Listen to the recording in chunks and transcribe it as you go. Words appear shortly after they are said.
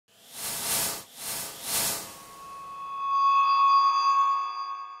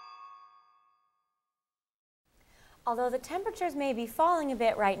Although the temperatures may be falling a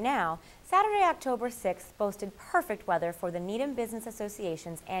bit right now, Saturday, October 6th boasted perfect weather for the Needham Business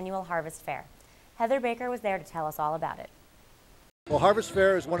Association's annual Harvest Fair. Heather Baker was there to tell us all about it. Well, Harvest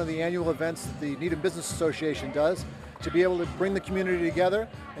Fair is one of the annual events that the Needham Business Association does to be able to bring the community together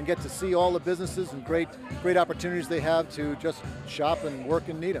and get to see all the businesses and great opportunities they have to just shop and work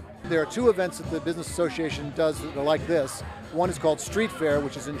in Needham. There are two events that the Business Association does that are like this. One is called Street Fair,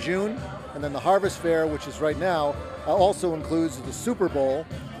 which is in June, and then the Harvest Fair, which is right now, also includes the Super Bowl,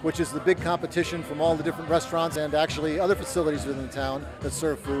 which is the big competition from all the different restaurants and actually other facilities within the town that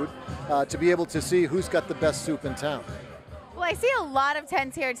serve food to be able to see who's got the best soup in town. Well, I see a lot of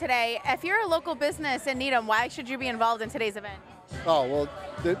tents here today. If you're a local business in Needham, why should you be involved in today's event? Oh,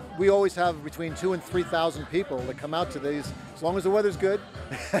 well, we always have between 2,000 and 3,000 people that come out to these, as long as the weather's good,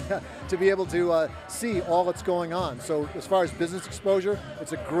 to be able to see all that's going on. So as far as business exposure,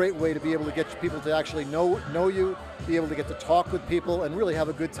 it's a great way to be able to get people to actually know you, be able to get to talk with people, and really have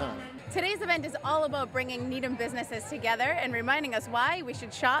a good time. Today's event is all about bringing Needham businesses together and reminding us why we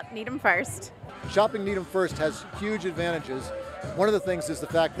should shop Needham first. Shopping Needham first has huge advantages. One of the things is the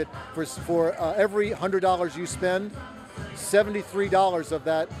fact that for every $100 you spend, $73 of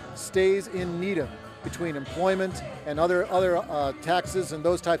that stays in Needham. Between employment and other taxes and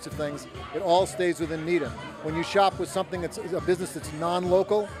those types of things, it all stays within Needham. When you shop with something that's a business that's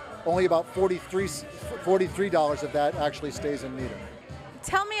non-local, only about $43 of that actually stays in Needham.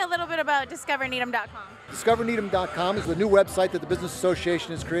 Tell me a little bit about DiscoverNeedham.com. DiscoverNeedham.com is the new website that the Business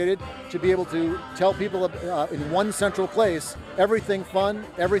Association has created to be able to tell people in one central place everything fun,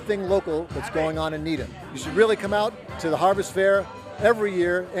 everything local that's going on in Needham. You should really come out to the Harvest Fair every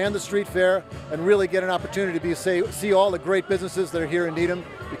year and the Street Fair and really get an opportunity to see all the great businesses that are here in Needham,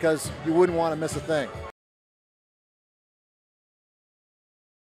 because you wouldn't want to miss a thing.